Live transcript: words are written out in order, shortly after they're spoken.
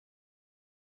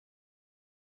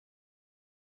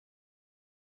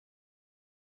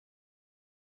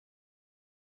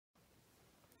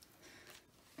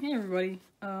Hey everybody,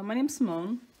 my name's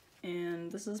Simone,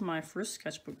 and this is my first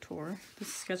sketchbook tour.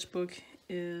 This sketchbook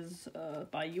is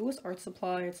by US Art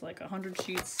Supply. It's like 100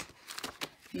 sheets,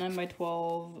 9 by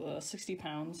 12, 60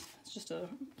 pounds. It's just a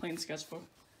plain sketchbook.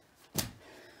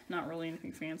 Not really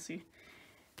anything fancy.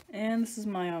 And this is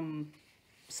my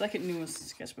second newest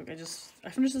sketchbook. I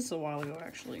finished this a while ago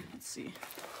actually. Let's see.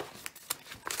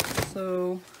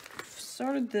 So,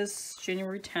 started this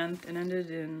January 10th and ended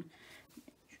in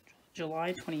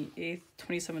July 28th,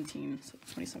 2017. So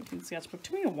 2017 sketchbook.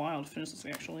 Took me a while to finish this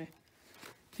actually. I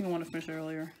think I want to finish it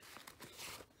earlier.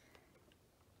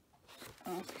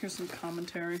 Here's some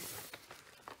commentary.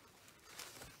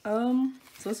 So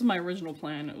this is my original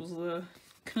plan. It was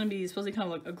supposed to be kind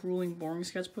of like a grueling, boring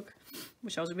sketchbook,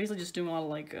 which I was basically just doing a lot of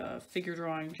like figure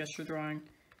drawing, gesture drawing,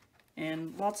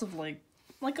 and lots of like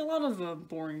a lot of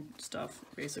boring stuff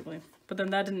basically. But then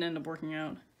that didn't end up working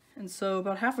out. And so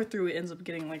about halfway through, it ends up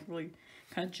getting like really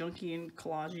kind of junky and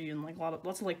collagey and like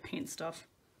lots of like paint stuff.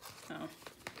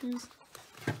 That's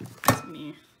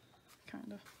me,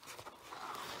 kind of.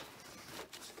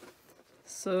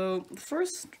 So the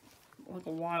first like a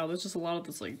while, there's just a lot of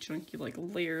this like junky like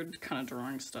layered kind of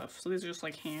drawing stuff. So these are just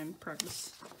like hand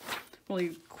practice,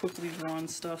 really quickly drawn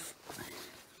stuff.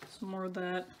 Some more of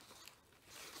that,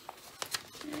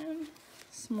 and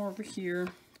some more over here.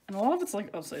 And a lot of it's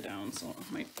like upside down, so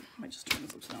I might just turn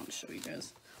this upside down to show you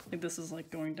guys. Like this is like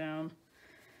going down.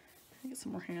 I get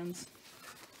some more hands.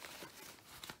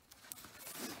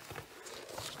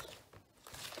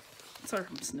 Sorry if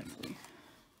I'm sniffly.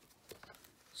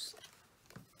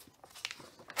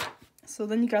 So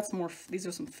then you got some more, these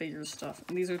are some figure stuff,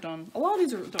 and these are done, a lot of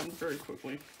these are done very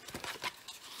quickly.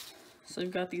 So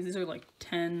you've got these are like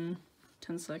 10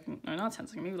 seconds, no not 10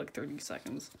 seconds, maybe like 30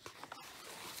 seconds.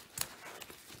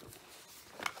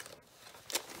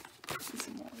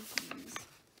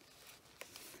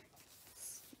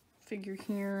 Figure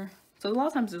here. So a lot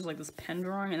of times there's like this pen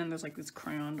drawing and then there's like these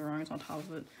crayon drawings on top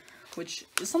of it, which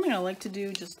is something I like to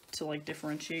do just to like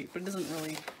differentiate, but it doesn't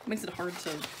really, it makes it hard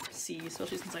to see,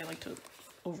 especially since I like to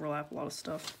overlap a lot of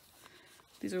stuff.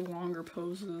 These are longer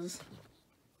poses.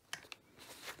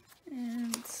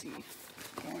 And let's see,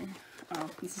 going. Oh,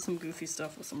 this is some goofy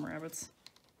stuff with some rabbits.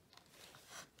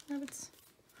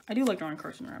 I do like drawing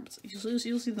cartoon rabbits.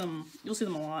 You'll see them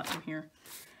a lot in here.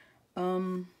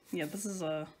 Yeah, this is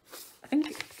I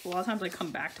think a lot of times I come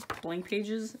back to blank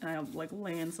pages and I'll like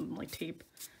lay in some like tape,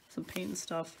 some paint and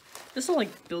stuff, just to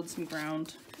like build some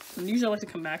ground. And usually I like to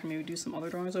come back and maybe do some other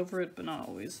drawings over it, but not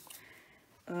always.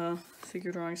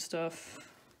 Figure drawing stuff.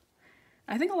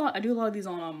 I do a lot of these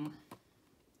on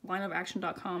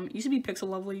lineofaction.com. It used to be Pixel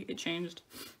Lovely, it changed,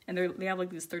 and they have like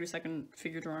these 30-second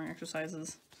figure drawing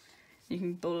exercises. You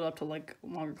can build it up to like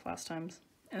longer class times.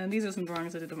 And then these are some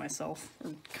drawings I did of myself,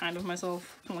 or kind of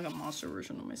myself, kind of like a monster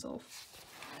version of myself.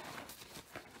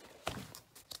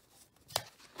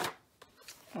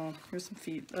 Oh, here's some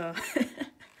feet. It's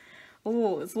a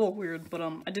little weird, but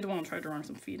I did want to try drawing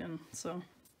some feet in. So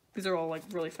these are all like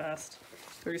really fast,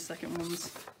 30-second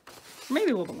ones,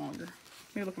 maybe a little bit longer,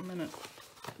 maybe like a minute.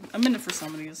 A minute for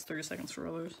some of these, 30 seconds for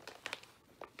others.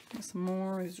 And some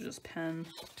more. These are just pen.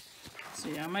 So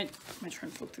yeah, I might try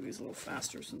and flip through these a little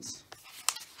faster since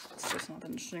it's just not that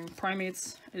interesting.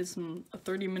 Primates. I did a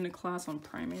 30-minute class on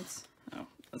primates. Oh,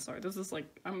 sorry. This is like,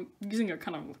 I'm using a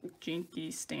kind of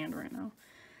janky stand right now.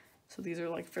 So these are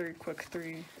like very quick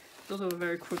those are the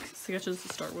very quick sketches to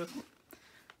start with.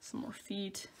 Some more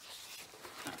feet.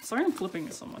 Sorry I'm flipping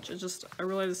it so much. I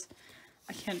realized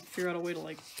I can't figure out a way to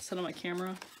like set up my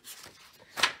camera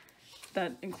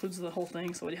that includes the whole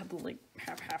thing, so I have to like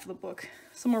have half of the book.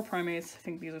 Some more primates. I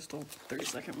think these are still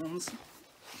 30-second ones.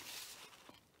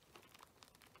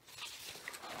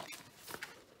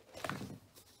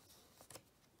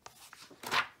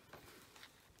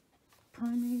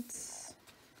 Primates.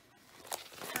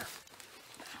 I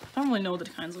don't really know what the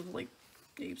kinds of like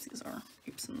apes these are.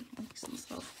 Apes and monkeys and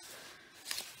stuff.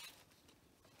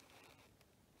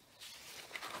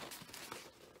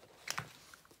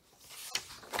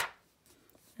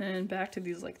 And back to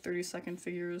these like 30-second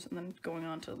figures, and then going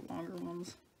on to longer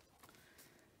ones.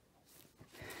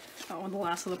 Oh, and the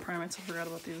last of the primates, I forgot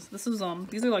about these. These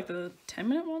are like the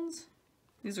 10-minute ones.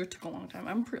 These took a long time.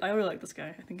 I really like this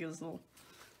guy. I think his little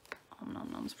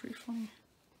nom nom's pretty funny.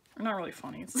 Or not really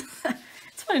funny. It's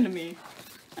it's funny to me.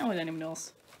 Not really to anyone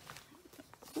else.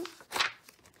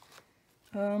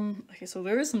 Okay, so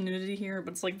there is some nudity here,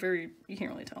 but it's like you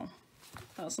can't really tell.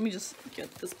 So let me just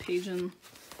get this page in.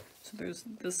 So there's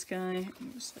this guy,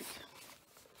 and there's like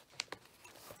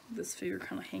this figure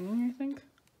kind of hanging, I think.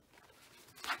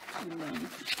 And then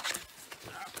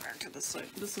back to this side.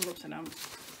 This is upside down.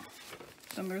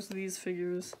 Then there's these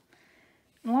figures.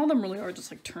 And a lot of them really are just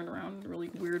like turned around in really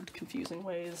weird, confusing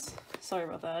ways. Sorry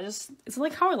about that. It's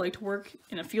like how I like to work,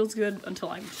 and it feels good until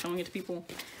I'm showing it to people,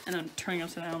 and I'm turning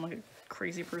upside down like a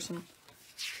crazy person.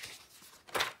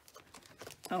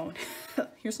 Oh,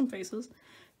 here's some faces.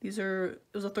 It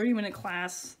was a 30-minute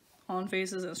class on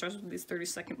faces, and it starts with these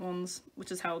 30-second ones,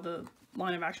 which is how the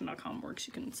lineofaction.com works.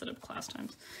 You can set up class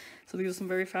times. So these are some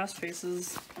very fast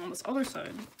faces. On this other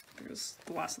side, there's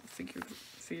the last of the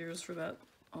figures for that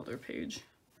other page.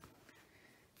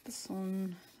 This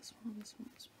one, this one, this one,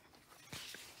 this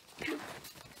one.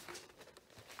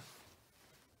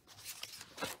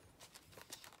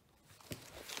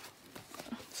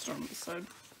 Start on this side.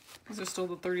 These are still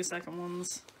the 30-second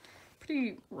ones.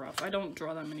 Pretty rough. I don't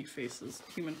draw that many faces,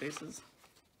 human faces.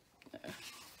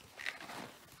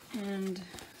 And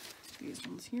these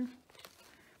ones here.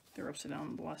 They're upside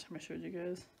down the last time I showed you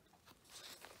guys.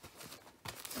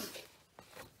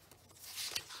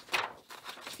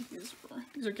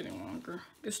 These are getting longer.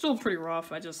 They're still pretty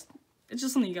rough. It's just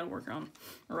something you gotta work on,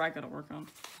 or I gotta work on.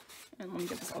 And let me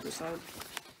get this other side.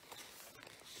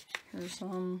 Here's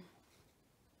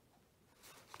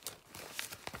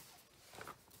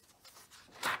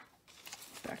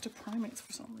back to primates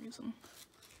for some reason.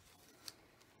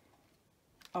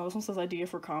 Oh, this one says idea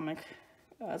for comic.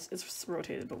 It's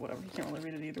rotated, but whatever. You can't really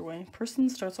read it either way. Person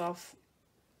starts off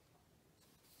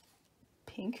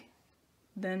pink,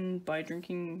 then by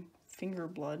drinking finger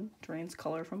blood drains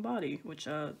color from body, which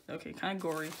okay, kind of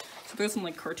gory. So there's some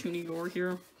like cartoony gore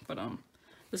here, but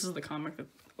this is the comic that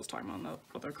I was talking about in the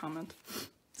other comment.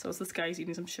 So it's this guy, he's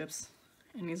eating some chips,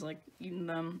 and he's like eating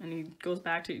them, and he goes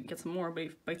back to get some more, but he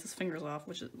bites his fingers off,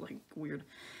 which is like weird.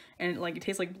 And like it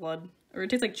tastes like blood, or it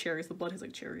tastes like cherries. The blood tastes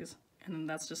like cherries, and then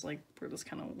that's just like where this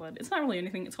kind of led. It's not really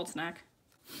anything. It's called snack,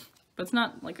 but it's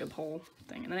not like a whole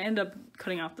thing. And then I ended up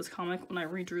cutting off this comic when I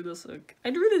redrew this.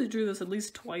 I drew this at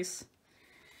least twice,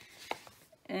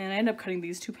 and I ended up cutting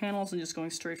these two panels and just going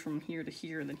straight from here to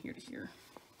here and then here to here.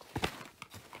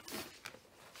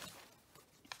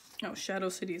 Oh, Shadow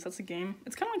Cities. That's a game.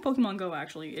 It's kind of like Pokemon Go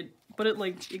actually. But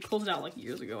it closed out like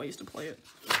years ago. I used to play it.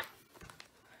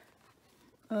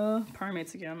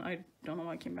 Primates again. I don't know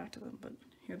why I came back to them, but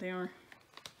here they are.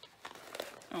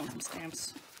 Oh, some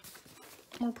stamps.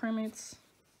 More primates.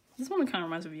 This one kind of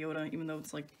reminds me of Yoda, even though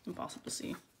it's like impossible to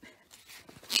see.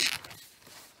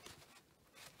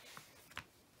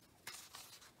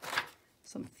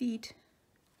 Some feet.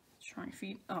 Trying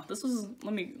feet. Oh, this was,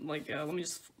 let me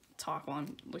just talk while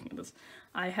I'm looking at this.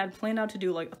 I had planned out to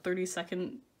do like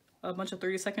a bunch of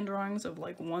 30-second drawings of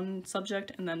like one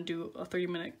subject, and then do a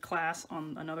 30-minute class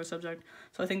on another subject.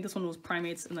 So I think this one was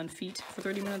primates and then feet for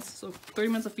 30 minutes. So 30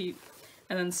 minutes of feet,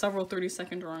 and then several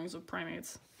 30-second drawings of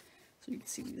primates. So you can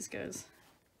see these guys.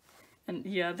 And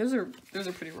yeah, those are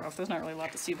pretty rough. There's not really a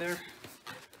lot to see there.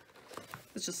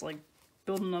 It's just like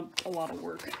building up a lot of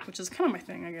work, which is kind of my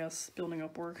thing, I guess, building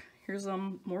up work. Here's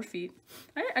more feet.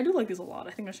 I do like these a lot.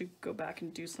 I think I should go back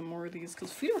and do some more of these,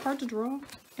 because feet are hard to draw,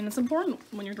 and it's important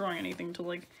when you're drawing anything to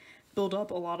like build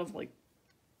up a lot of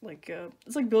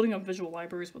it's like building up visual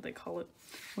libraries, what they call it.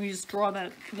 When you just draw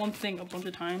that one thing a bunch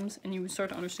of times, and you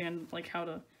start to understand like how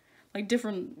to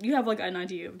you have like an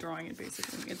idea of drawing it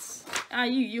basically. It's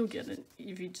you'll get it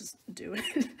if you just do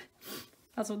it.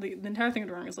 That's what the entire thing of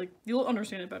drawing is like. You'll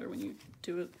understand it better when you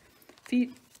do it.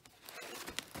 Feet.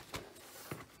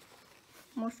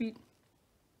 More feet.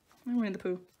 I'm Winnie the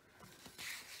Pooh.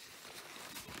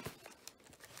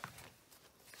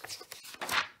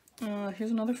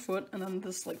 Here's another foot, and then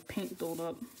this like paint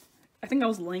buildup. I think I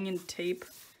was laying in tape,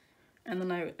 and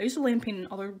then I used to lay in paint in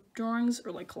other drawings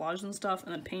or like collages and stuff,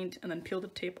 and then paint, and then peel the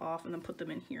tape off, and then put them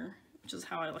in here, which is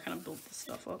how I kind of built this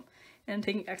stuff up. And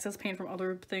taking excess paint from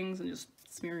other things and just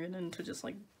smearing it into just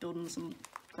like building some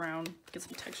ground, get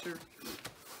some texture.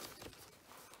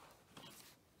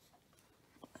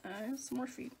 Some more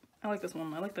feet. I like this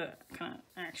one. I like the kind of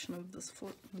action of this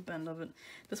foot, the bend of it.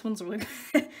 This one's really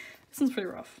this one's pretty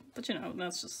rough, but you know,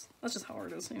 that's just how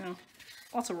art is, you know.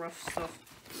 Lots of rough stuff.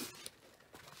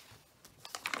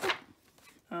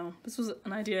 Oh, this was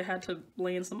an idea I had to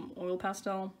lay in some oil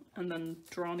pastel and then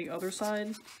draw on the other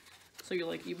side. So you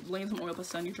lay in some oil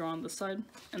pastel and you draw on this side,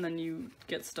 and then you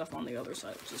get stuff on the other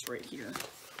side, which is right here.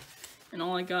 And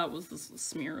all I got was this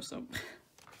smear, so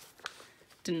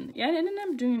I didn't end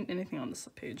up doing anything on this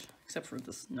page except for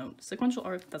this note. Sequential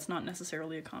art that's not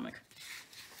necessarily a comic.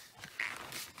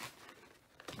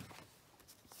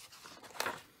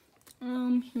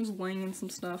 He was laying in some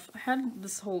stuff. I had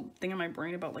this whole thing in my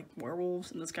brain about like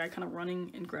werewolves and this guy kind of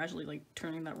running and gradually like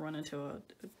turning that run into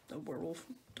a werewolf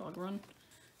dog run.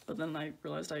 But then I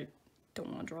realized I don't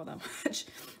want to draw that much.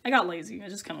 I got lazy. I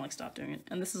just kind of like stopped doing it.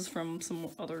 And this is from some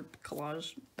other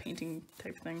collage painting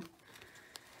type thing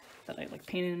that I like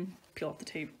paint in, peel off the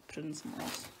tape, put it in somewhere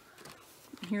else.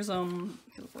 And here's a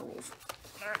werewolf.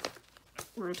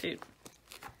 Rotate.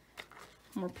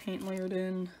 More paint layered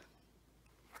in.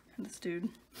 And this dude.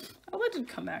 I'd like to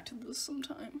come back to this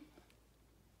sometime.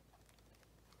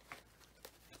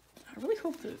 I really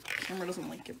hope the camera doesn't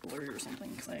like get blurry or something,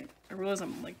 because I realize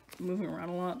I'm like moving around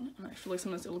a lot, and I feel like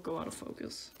sometimes it'll go out of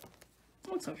focus.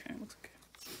 It looks okay, it looks okay.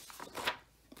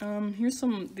 Here's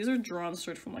some, these are drawn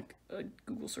straight from like a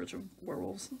Google search of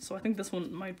werewolves, so I think this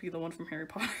one might be the one from Harry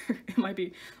Potter. It might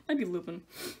be Lupin.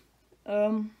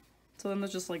 So then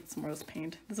there's just like some more of this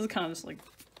paint. This is kind of just like,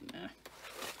 eh.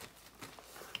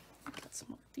 Got some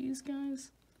of these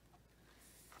guys.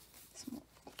 Some more.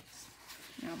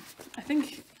 Yeah, I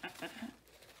think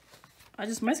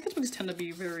my sketchbooks tend to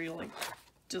be very like,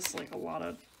 just like a lot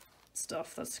of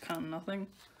stuff that's kind of nothing.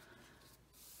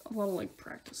 A lot of like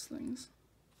practice things.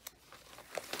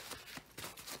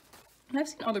 And I've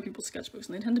seen other people's sketchbooks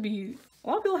and they tend to be, a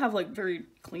lot of people have like very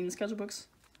clean sketchbooks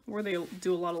where they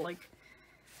do a lot of like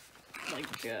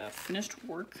finished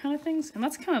work kind of things, and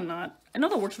that's kind of not, I know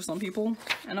that works for some people.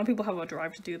 I know people have a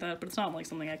drive to do that, but it's not like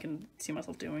something I can see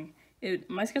myself doing.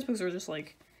 My sketchbooks are just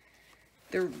like,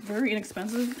 they're very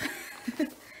inexpensive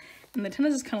and they tend to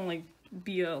just kind of like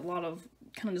be a lot of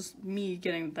kind of just me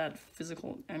getting that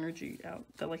physical energy out,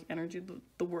 that like energy,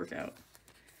 the work out.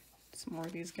 Some more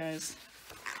of these guys.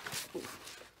 Ooh.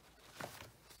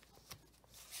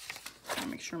 Gotta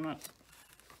make sure I'm not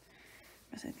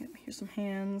messing anything up. Here's some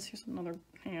hands, here's another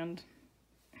hand,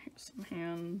 here's some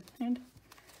hand.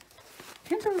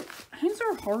 Hands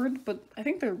are hard, but I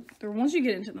think they're once you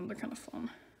get into them, they're kind of fun.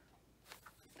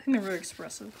 I think they're very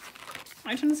expressive.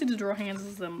 My tendency to draw hands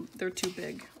is they're too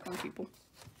big on people.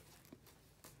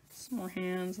 Some more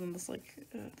hands, and this like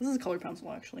this is a color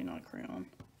pencil actually, not a crayon,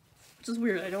 which is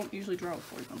weird. I don't usually draw with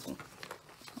color pencil.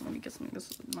 Let me get something. This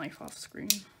is a knife off screen.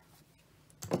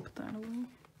 Put that away.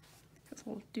 This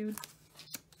little dude.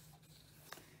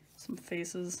 Some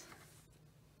faces.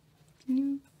 Can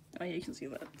you? Oh yeah, you can see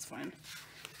that. It's fine.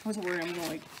 I was worried I'm gonna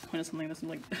like point at something that's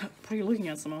like, what are you looking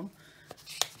at, Simone?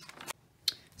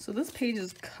 So this page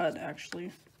is cut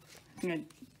actually. I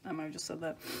think I might have just said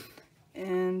that.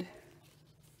 And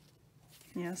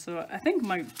yeah, so I think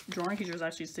my drawing teachers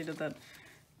actually stated that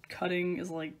cutting is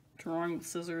like drawing with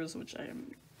scissors, which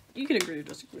you could agree or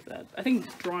disagree with that. I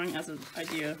think drawing as an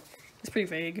idea is pretty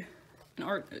vague, and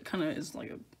art kind of is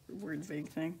like a weird vague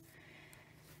thing.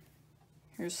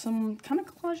 Here's some kind of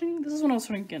collaging. This is when I was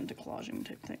starting to get into collaging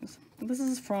type things. This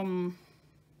is from,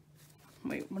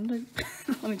 wait, when did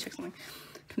I, let me check something.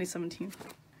 2017.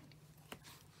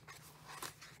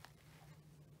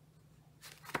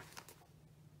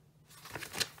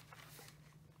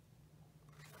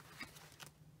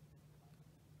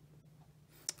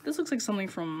 This looks like something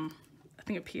from, I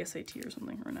think a PSAT or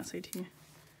something, or an SAT.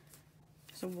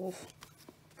 It's a wolf.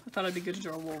 I thought it'd be good to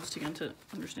draw wolves to get into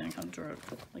understanding how to draw,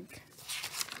 like,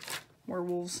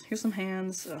 werewolves. Here's some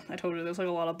hands. I told you, there's like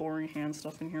a lot of boring hand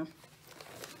stuff in here.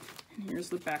 And here's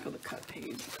the back of the cut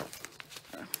page.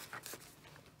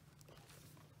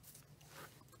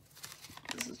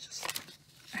 This is just,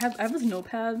 I have this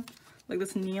notepad, like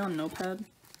this neon notepad,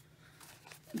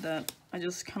 that I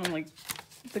just kind of like,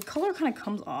 the color kind of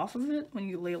comes off of it when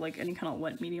you lay like any kind of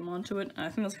wet medium onto it, and I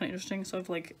think that's kind of interesting. So I've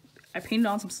like, I painted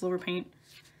on some silver paint,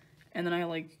 and then I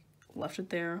like left it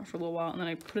there for a little while, and then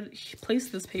I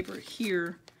placed this paper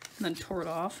here, and then tore it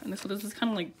off, and so this is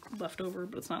kind of like left over,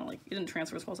 but it's not like, it didn't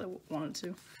transfer as well as I wanted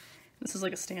to. This is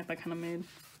like a stamp I kind of made.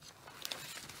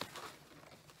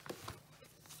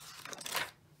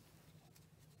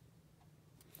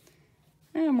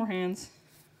 And more hands.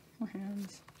 More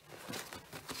hands.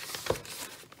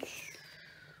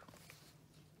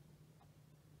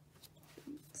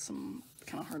 Some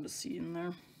kind of hard to see in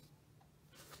there.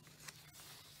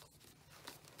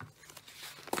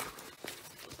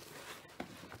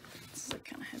 This is like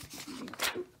kind of heavy.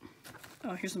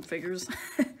 Oh, here's some figures.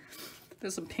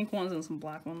 There's some pink ones and some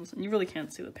black ones, and you really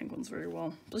can't see the pink ones very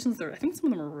well. But since I think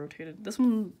some of them are rotated. This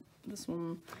one is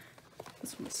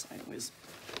sideways.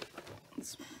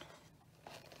 This one,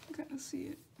 I kind of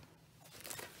see it.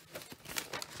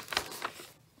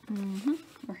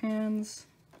 More hands.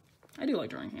 I do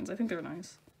like drawing hands. I think they're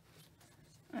nice.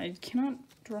 I cannot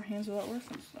draw hands without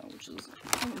reference though, which is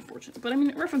kind of unfortunate. But I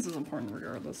mean, reference is important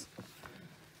regardless.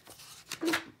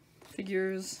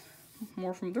 Figures.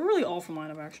 More from, they're really all from Line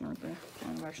of Action, aren't they?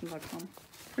 lineofaction.com.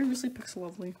 Previously Pixel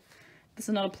Lovely. This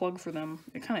is not a plug for them.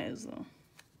 It kind of is though.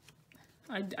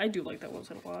 I do like that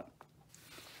website a lot.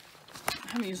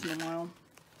 haven't used it in a while.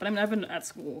 But I mean, I've been at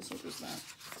school, so there's that.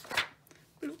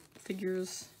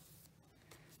 Figures.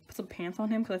 Put some pants on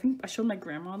him, because I think I showed my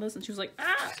grandma this, and she was like,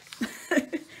 ah!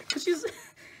 Because she's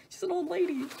an old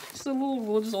lady. She's a little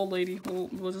religious old lady. Little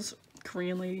religious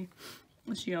Korean lady.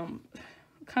 And she,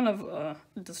 kind of,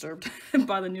 disturbed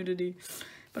by the nudity.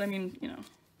 But I mean, you know,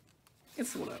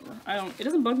 it's whatever. It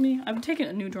doesn't bug me. I've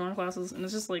taken new drawing classes, and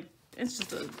it's just like, it's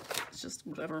just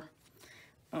whatever.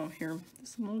 Oh, here,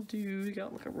 this little dude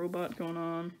got like a robot going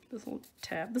on. This little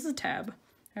Tab. This is Tab.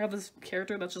 I have this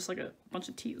character that's just like a bunch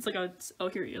of teeth. It's like oh,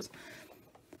 here he is.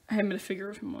 I had made a figure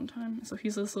of him one time. So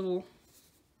he's this little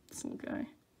guy.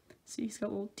 See, he's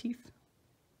got little teeth.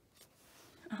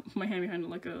 Put my hand behind it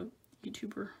like a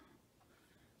YouTuber.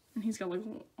 And he's got like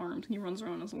little arms. And he runs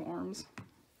around his little arms.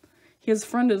 His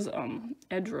friend is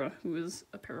Edra, who is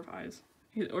a pair of eyes.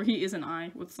 He is an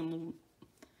eye with some little.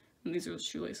 And these are his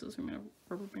shoelaces are made of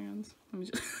rubber bands. Let me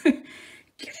just get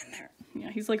in there. Yeah,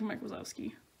 he's like Mike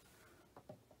Wazowski.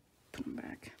 Put him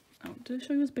back. Oh, did I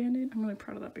show you his band-aid? I'm really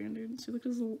proud of that band-aid. See, look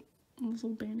at this little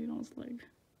band-aid on his leg.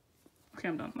 Okay,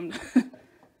 I'm done.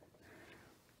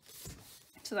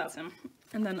 So that's him.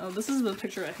 And then, this is the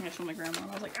picture I think I showed my grandma.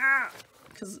 And I was like, ah!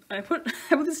 Because I put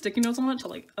these sticky notes on it to,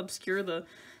 like, obscure the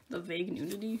vague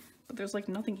nudity. But there's, like,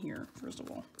 nothing here, first of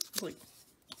all. It's like,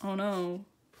 oh no.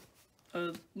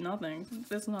 Nothing.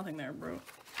 There's nothing there, bro.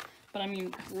 But I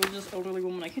mean, religious elderly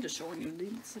woman, I can't just show her nudity.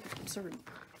 It's, like, absurd.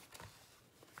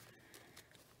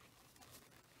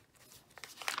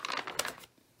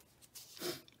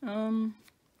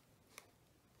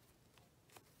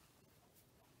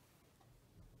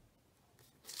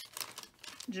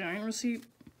 Giant receipt.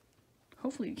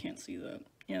 Hopefully you can't see that.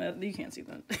 Yeah, you can't see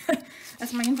that.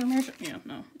 That's my information. Yeah,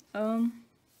 no.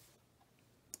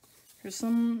 Here's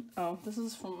some, oh, this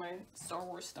is from my Star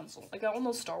Wars stencil. I got one of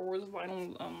those Star Wars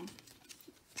vinyl,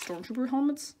 Stormtrooper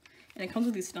helmets, and it comes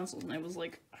with these stencils, and I was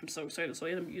like, I'm so excited, so I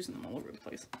ended up using them all over the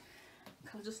place.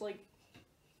 I just like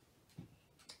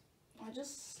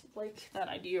that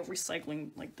idea of recycling,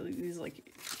 like, these,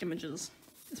 like, images.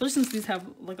 Especially since these have,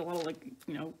 like, a lot of, like,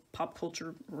 you know, pop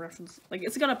culture reference. Like,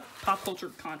 it's got a pop culture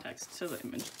context to the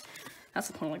image. That's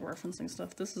the point of, like, referencing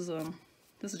stuff. This is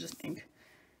just ink.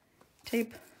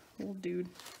 Tape. Little dude.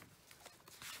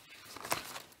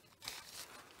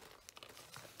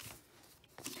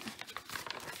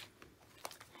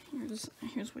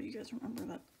 Here's what you guys remember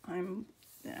that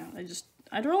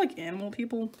I draw like animal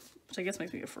people, which I guess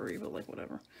makes me a furry, but like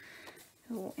whatever.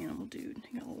 A little animal dude.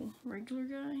 You got a little regular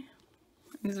guy.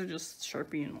 These are just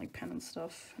Sharpie and like pen and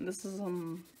stuff. And this is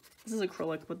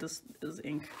acrylic, but this is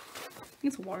ink. I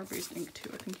think it's water-based ink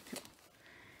too. I think you could.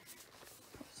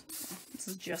 This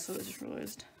is gesso, I just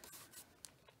realized.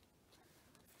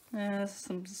 This is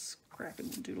some scrappy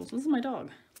little doodles. This is my dog.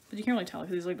 But you can't really tell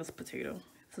because he's like this potato.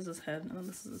 This is his head, and then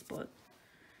this is his butt.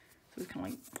 So he's kind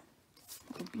of like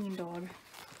a bean dog.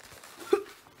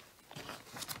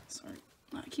 Sorry.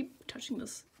 I keep touching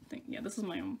this thing. Yeah, this is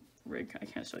my own rig. I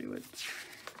can't show you it.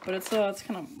 But it's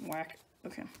kind of whack.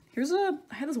 Okay. I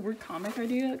had this weird comic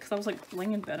idea because I was like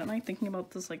laying in bed at night thinking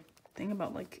about this like thing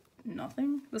about like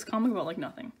nothing. This comic about like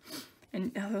nothing.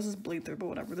 And there's this bleed through, but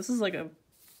whatever. This is like a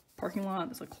parking lot.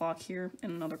 There's a clock here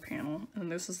and another panel,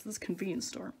 and there's this convenience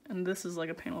store, and this is like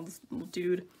a panel of this little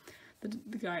dude,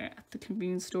 the guy at the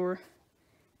convenience store.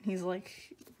 He's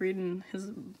like reading his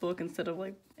book instead of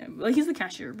like he's the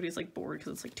cashier, but he's like bored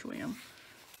because it's like 2 a.m.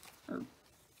 or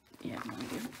yeah, no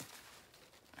idea.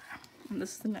 And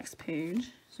this is the next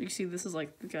page. So you see this is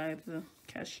like the guy at the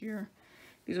cashier.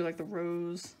 These are like the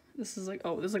rows. This is like,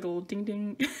 oh, there's like a little ding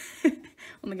ding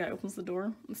when the guy opens the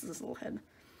door. This is his little head. And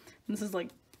this is like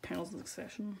panels of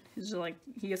succession. He's just like,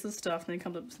 he gets his stuff and then he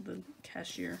comes up to the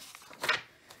cashier.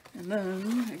 And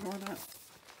then, ignore that.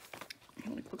 He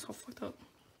like looks all fucked up.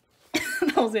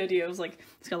 That was the idea. It was like,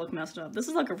 it's gotta look messed up. This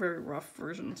is like a very rough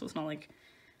version, so it's not like,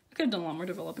 I could have done a lot more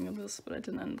developing of this, but I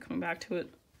didn't end up coming back to it.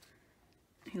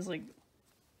 He's like,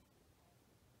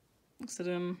 looks at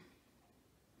him.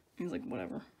 He's like,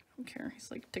 whatever. I don't care. He's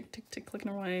like, tick, tick, tick,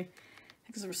 clicking away.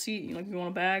 Takes a receipt. You like, you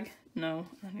want a bag? No.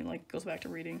 And he like goes back to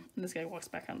reading. And this guy walks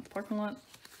back out of the parking lot.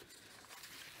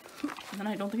 And then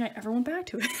I don't think I ever went back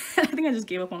to it. I think I just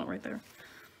gave up on it right there.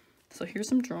 So here's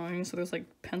some drawings. So there's like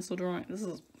pencil drawing. This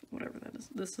is whatever that is.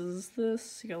 This is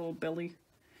this. You got a little belly.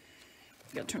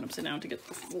 You gotta turn upside down to get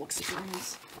the full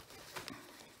experience.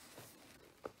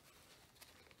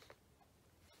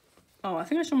 Oh, I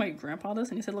think I showed my grandpa this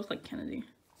and he said it looked like Kennedy.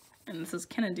 And this is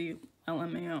Kennedy,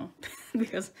 LMAO.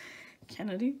 Because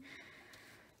Kennedy.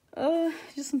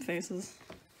 Just some faces.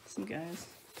 Some guys.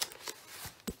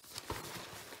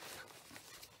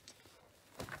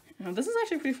 You know, this is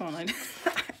actually pretty fun.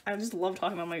 I just love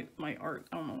talking about my art.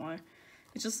 I don't know why.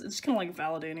 It's just kind of like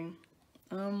validating.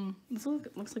 This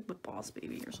looks like the Boss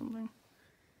Baby or something.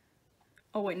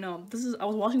 Oh wait, no. I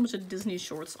was watching a bunch of Disney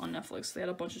shorts on Netflix. They had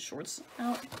a bunch of shorts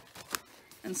out.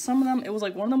 And some of them, it was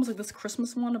like, one of them was like this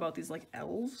Christmas one about these like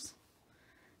elves.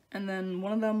 And then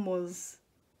one of them was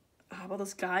about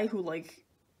this guy who like,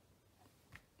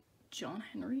 John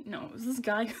Henry? No, it was this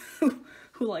guy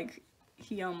who like,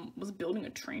 he was building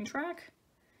a train track.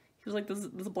 He was like this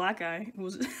black guy who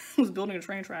was was building a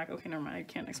train track. Okay, never mind. I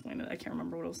can't explain it. I can't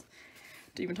remember what I was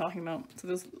even talking about.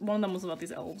 So one of them was about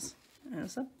these elves. And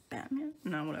is that Batman?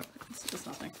 No, whatever. It's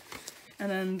nothing. And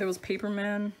then there was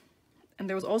Paperman, and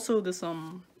there was also this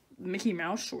Mickey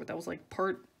Mouse short that was like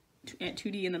part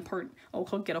 2D and then part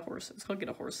called Get a Horse. It's called Get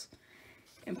a Horse.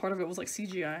 And part of it was like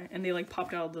CGI, and they like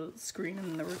popped out of the screen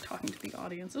and they were talking to the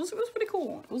audience. It was pretty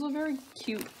cool. It was a very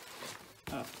cute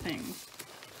thing.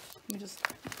 Let me just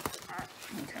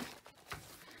okay.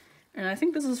 And I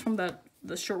think this is from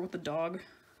the short with the dog,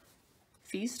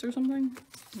 Feast or something.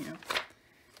 Yeah.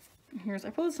 And I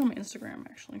put this on my Instagram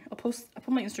actually. I put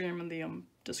my Instagram in the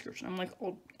description. I'm like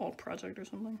alt project or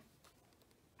something.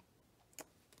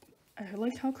 I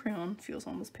like how crayon feels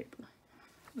on this paper.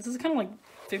 This is kind of like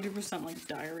 50% like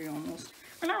diary almost.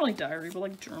 Or not really diary, but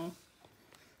like journal.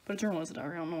 But a journal is a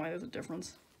diary. I don't know why there's a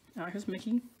difference. Here's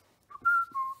Mickey.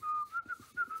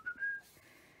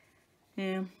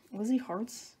 Yeah, Lizzie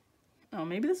Hearts. Oh,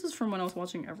 maybe this is from when I was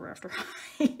watching Ever After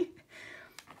High.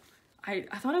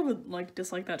 I thought I would like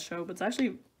dislike that show, but it's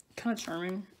actually kind of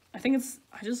charming. I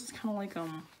just kind of like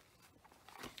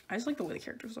I just like the way the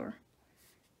characters are.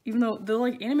 Even though the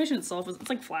like animation itself it's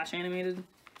like flash animated,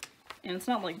 and it's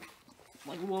not like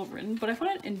well written, but I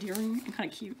find it endearing and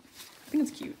kind of cute. I think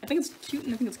it's cute. I think it's cute,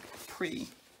 and I think it's pretty.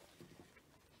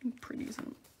 Pretty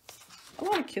isn't a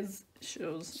lot of kids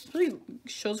shows, especially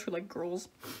shows for like girls,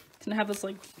 tend to have this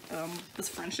like this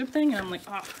friendship thing, and I'm like,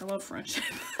 I love friendship.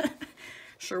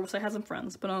 Sure, wish I had some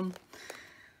friends, but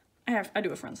I do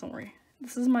have friends. Don't worry.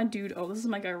 This is my dude. Oh, this is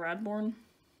my guy Radborn,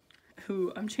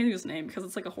 who I'm changing his name because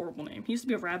it's like a horrible name. He used to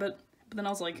be a rabbit, but then I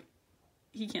was like,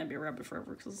 he can't be a rabbit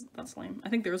forever because that's lame. I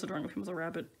think there is a drawing of him as a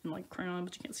rabbit in like crayon,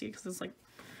 but you can't see it because it's like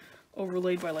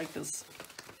overlaid by like this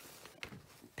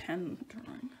pen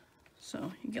drawing.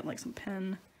 So you get like some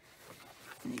pen,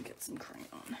 and you get some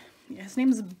crayon. Yeah, his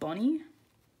name is Bunny,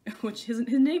 which his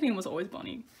nickname was always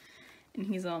Bunny, and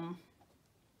he's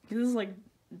this like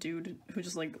dude who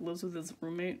just like lives with his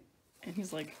roommate, and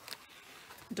he's like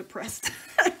depressed.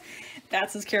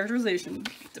 That's his characterization.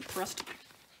 Depressed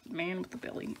man with the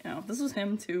belly. Now this is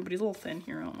him too, but he's a little thin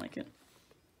here. I don't like it.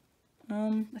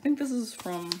 I think this is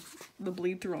from the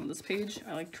bleed through on this page.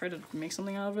 I like tried to make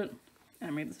something out of it,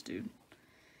 and I made this dude.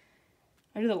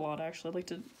 I do that a lot actually. I like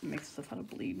to make stuff out of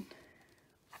bleed.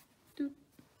 Dude,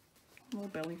 little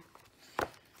belly.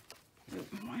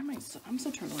 Why am I'm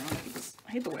so turned around.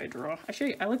 I hate the way I draw.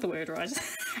 Actually, I like the way I draw. I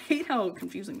hate how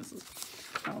confusing this is.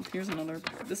 Oh, here's another.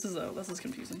 This is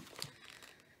confusing.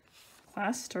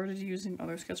 Class started using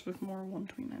other sketchbook more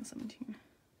 1/29/17.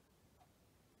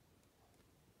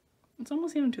 It's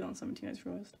almost even 2017, I just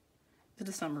realized. It's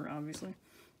December, obviously.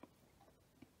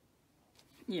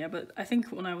 Yeah, but I think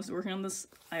when I was working on this,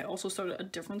 I also started a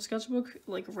different sketchbook.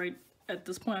 Like right at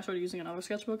this point, I started using another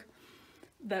sketchbook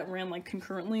that ran like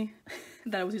concurrently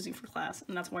that I was using for class,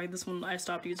 and that's why this one I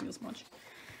stopped using as much.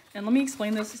 And let me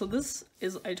explain this. So this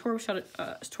is, I tore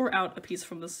out a piece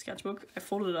from this sketchbook, I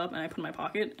folded it up and I put it in my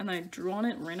pocket, and I drew on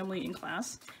it randomly in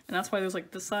class, and that's why there's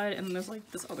like this side and then there's like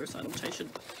this other side, which I should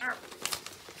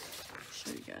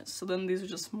show you guys. So then these are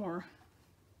just more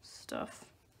stuff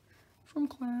from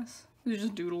class. These are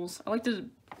just doodles. I like to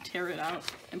tear it out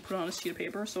and put it on a sheet of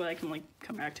paper so that I can like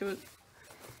come back to it.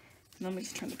 And let me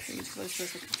just turn the page because I just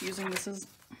realized how confusing this is.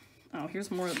 Oh, here's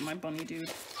more of my bunny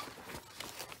dude.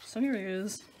 So here he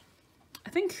is. I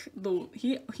think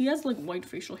he has like white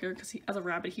facial hair because as a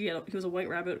rabbit he was a white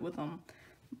rabbit with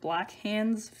black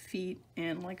hands, feet,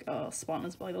 and like a spot on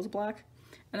his belly that was black.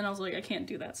 And then I was like, I can't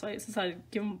do that, so I decided to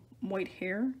give him white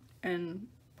hair and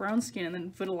brown skin, and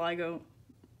then vitiligo.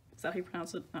 Is that how you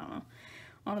pronounce it? I don't know.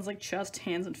 On his like chest,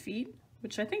 hands, and feet,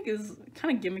 which I think is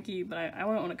kind of gimmicky, but I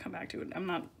want to come back to it.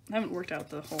 I haven't worked out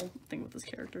the whole thing with this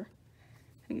character.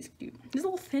 I think he's cute. He's a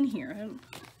little thin here.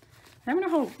 I don't know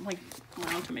how like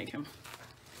round to make him.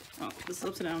 Oh, this is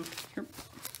upside down. Here.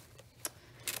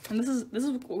 And this is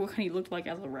what he looked like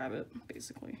as a rabbit,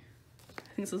 basically.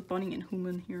 I think it says bunny and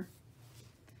human here.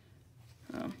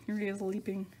 Here he is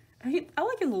leaping. I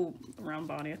like his little round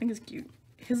body. I think it's cute.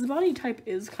 His body type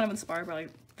is kind of inspired by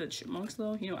like the chipmunks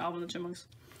though. You know, Alvin and the Chipmunks.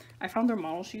 I found their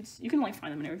model sheets. You can like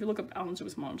find them anywhere. If you look up Alvin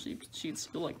Suic's model sheets,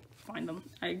 you'll like find them.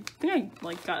 I think I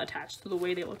like got attached to the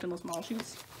way they looked in those model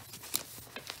sheets.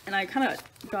 And I kind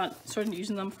of started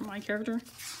using them for my character,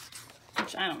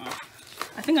 which I don't know.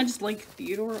 I think I just like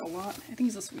Theodore a lot. I think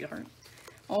he's a sweetheart.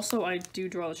 Also, I do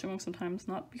draw the chipmunks sometimes,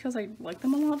 not because I like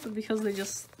them a lot, but because they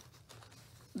just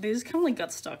kind of like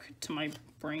got stuck to my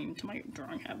brain, to my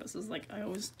drawing habits. Is like I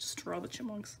always just draw the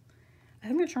chipmunks. I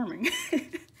think they're charming,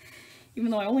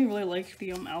 even though I only really like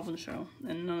the Alvin show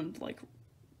and none of like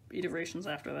iterations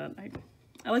after that.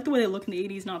 I like the way they look in the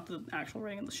 80s, not the actual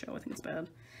writing of the show. I think it's bad.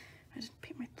 I just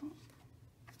paint my thumb.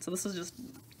 So this is just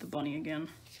the bunny again.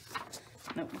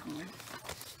 Nope, wrong way.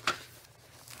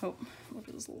 Oh, look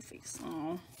at his little face.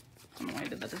 Oh, I don't know why I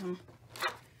did that to him.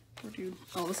 Poor dude.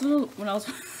 Oh, this is when I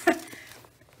was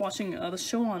watching the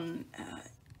show on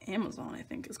Amazon, I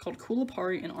think. It's called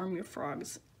Coolapari and Army of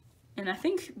Frogs. And I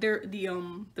think there's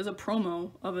a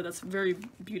promo of it that's very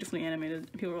beautifully animated.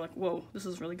 And people were like, whoa, this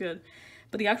is really good.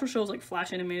 But the actual show is like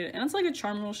flash animated, and it's like a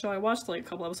charming little show. I watched like a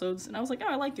couple episodes, and I was like,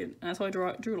 oh, I like it. And so I drew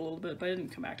it a little bit, but I didn't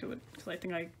come back to it, because I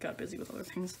think I got busy with other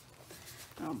things.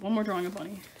 One more drawing of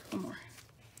Bunny. One more.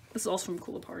 This is also from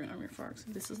Coolapari and Army of Frogs.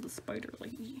 This is the spider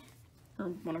lady. Or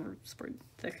whatever, spider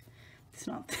thick. It's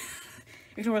not.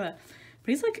 Ignore that. But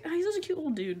he's like, he's such a cute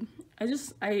little dude.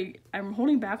 I'm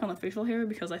holding back on the facial hair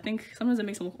because I think sometimes it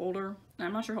makes him look older. And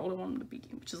I'm not sure how old I want him to be,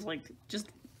 which is like,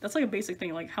 that's like a basic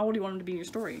thing. Like, how old do you want him to be in your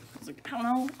story? I was like, I don't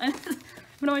know. I have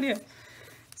no idea.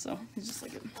 So, he's just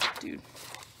like a dude.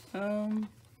 Oh,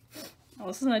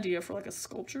 this is an idea for like a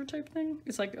sculpture type thing.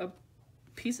 It's like a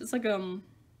piece, it's like a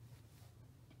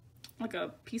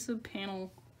piece of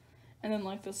panel. And then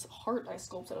like this heart I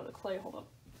sculpted out of clay. Hold up.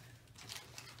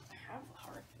 I have the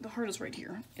heart. The heart is right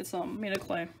here. It's made of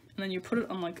clay. And then you put it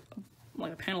on like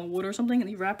a panel of wood or something, and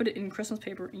you wrap it in Christmas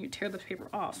paper and you tear the paper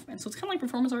off. And so it's kind of like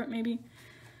performance art maybe.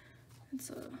 It's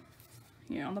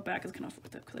yeah, on the back is kind of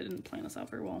fucked up because I didn't plan this out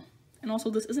very well. And also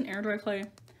this isn't air dry clay.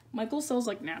 Michael sells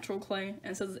like natural clay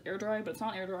and says it's air dry, but it's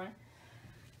not air dry.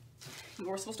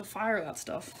 We're supposed to fire that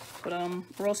stuff, but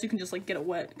or else you can just like get it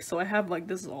wet. So I have like,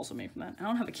 this is also made from that. I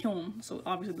don't have a kiln, so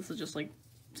obviously this is just like,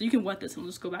 so you can wet this and it'll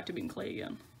just go back to being clay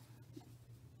again.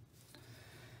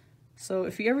 So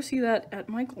if you ever see that at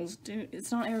Michael's, dude,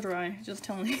 it's not air dry. Just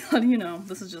telling you, letting you know.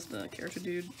 This is just a character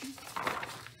dude.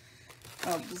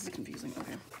 Oh, this is confusing.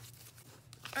 Okay.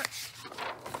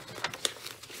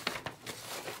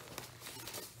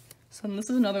 So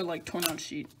this is another like torn out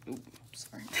sheet. Ooh,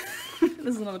 sorry.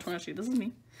 This is another torn out sheet. This is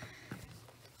me.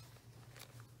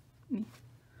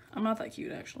 I'm not that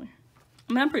cute, actually.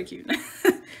 I mean, I'm pretty cute.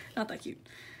 Not that cute.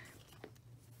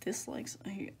 Dislikes.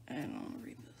 I don't want to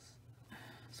read this.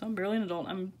 So I'm barely an adult.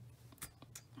 I'm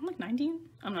like 19.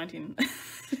 I'm 19.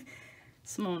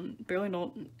 Simone, barely an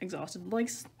adult, exhausted.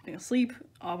 Likes sleep,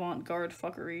 avant-garde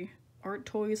fuckery, art,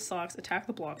 toys, socks, Attack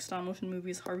the Block, stop motion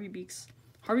movies, Harvey Beaks.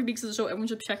 Harvey Beaks is a show everyone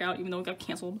should check out, even though it got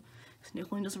canceled. Because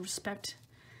Nickelodeon doesn't respect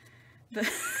the.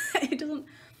 It doesn't.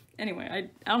 Anyway,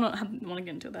 I don't know. I don't want to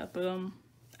get into that, but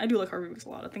I do like Harvey Beaks a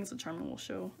lot. I think it's a charming little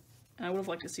show, and I would have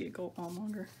liked to see it go on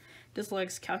longer.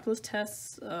 Dislikes calculus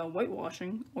tests,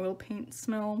 whitewashing, oil paint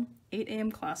smell, 8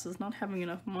 AM classes, not having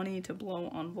enough money to blow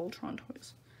on Voltron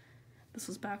toys. This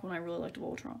was back when I really liked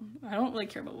Voltron. I don't really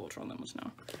care about Voltron that much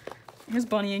now. Here's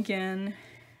Bunny again.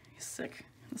 He's sick.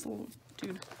 This little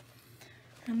dude.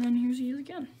 And then here's he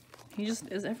again. He just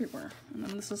is everywhere. And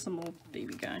then this is some little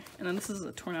baby guy. And then this is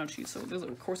a torn out sheet. So there's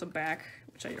of course a back,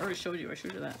 which I already showed you. I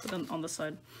showed you that. But then on this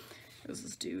side, there's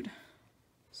this dude.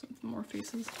 Some more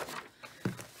faces.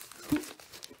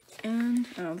 And,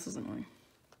 oh, this is annoying.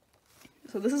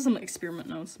 So this is some experiment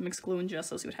notes. Mix glue and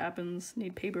gesso, see what happens.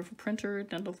 Need paper for printer,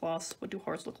 dental floss. What do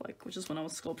hearts look like? Which is when I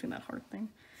was sculpting that heart thing.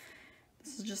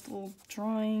 This is just a little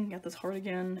drawing. Got this heart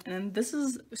again. And then this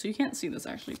is, so you can't see this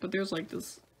actually, but there's like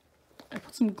this, I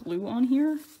put some glue on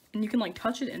here. And you can like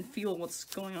touch it and feel what's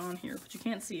going on here, but you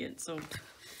can't see it. So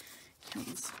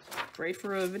it's great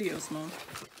for a video, Simone.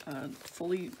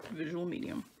 Fully visual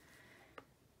medium.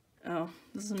 Oh,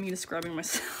 this is me describing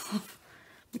myself.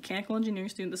 Mechanical engineering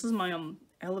student. This is my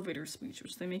elevator speech,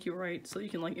 which they make you write so you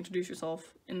can like introduce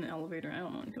yourself in the elevator. I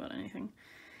don't know anything about anything.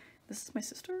 This is my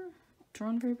sister,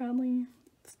 drawn very badly.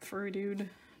 This furry dude,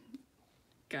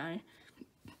 guy,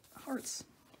 hearts.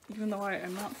 Even though I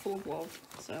am not full of love,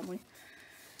 sadly.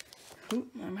 Ooh,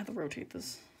 I'm gonna have to rotate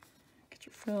this. Get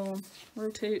your film,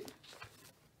 rotate.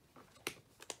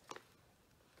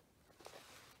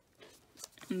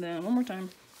 And then one more time.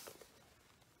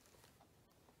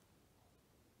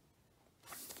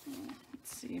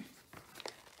 Let's see.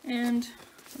 And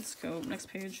let's go next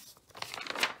page.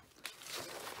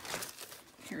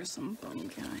 here's some bunny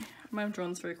guy. I might have drawn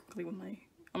this very quickly when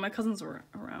my cousins were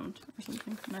around or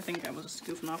something, and I think I was just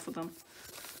goofing off with them.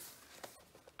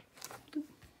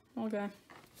 Little guy.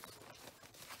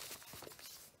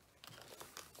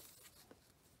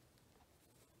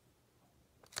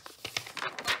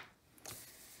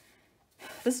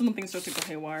 This is when things start to go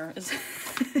haywire. Is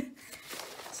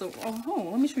so, oh,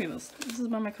 let me show you this. This is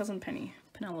by my cousin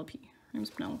Penelope. Her name's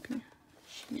Penelope.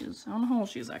 She is, I don't know how old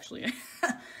she is actually.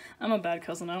 I'm a bad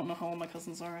cousin. I don't know how old my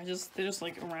cousins are. They're just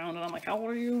like around, and I'm like, how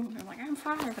old are you? And they're like, I'm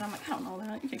 5. And I'm like, I don't know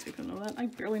that. You can't expect me to know that. I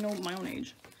barely know my own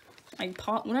age.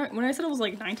 When I said I was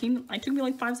like 19, it took me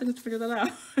like 5 seconds to figure that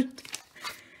out.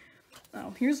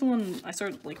 Oh, here's one I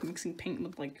started like mixing paint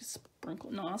with like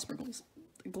not sprinkles,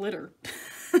 glitter.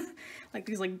 Like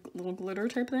these like little glitter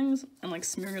type things, and like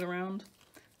smearing it around.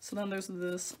 So then there's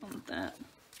this on that.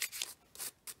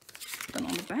 Then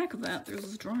on the back of that, there's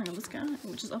this drawing of this guy,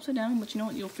 which is upside down, but you know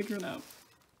what? You'll figure it out.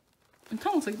 It kind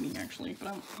of looks like me, actually, but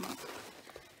I'm not.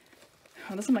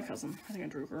 Oh, this is my cousin. I think I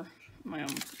drew her. My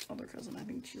other cousin. I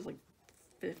think she's like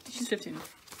 50. She's 15.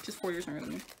 She's 4 years younger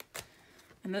than me.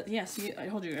 And that, yeah, see, I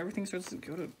told you, everything starts to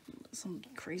go to some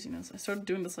craziness. I started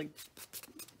doing this, like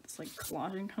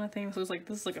collaging kind of thing. So it's like,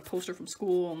 this is like a poster from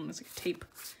school, and it's like tape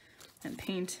and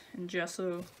paint and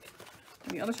gesso.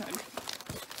 And the other side,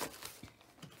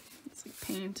 it's like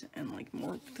paint and like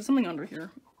more, there's something under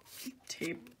here.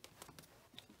 Tape,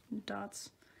 dots.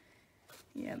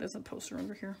 Yeah, there's a poster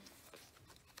under here.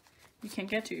 You can't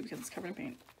get to because it's covered in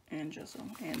paint and gesso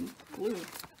and glue.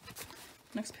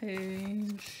 Next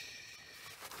page.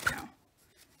 Now.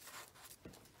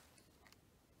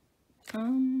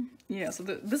 Yeah, so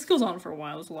this goes on for a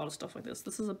while. There's a lot of stuff like this.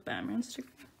 This is a Batman sticker.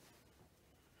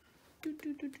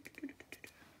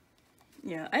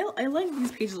 Yeah, I like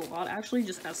these pages a lot, actually,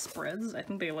 just as spreads. I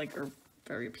think they, like, are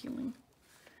very appealing.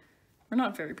 Or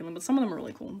not very appealing, but some of them are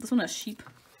really cool. This one has sheep.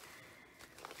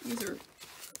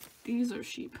 These are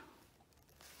sheep.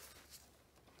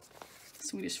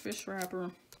 Swedish fish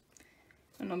wrapper.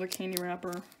 Another candy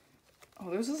wrapper. Oh,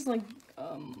 there's this, like,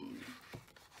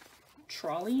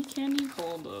 trolley candy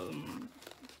called,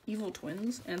 Evil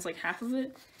Twins, and it's like half of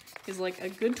it is like a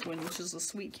good twin, which is a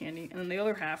sweet candy, and then the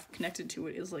other half connected to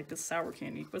it is like this sour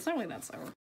candy, but it's not really that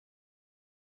sour.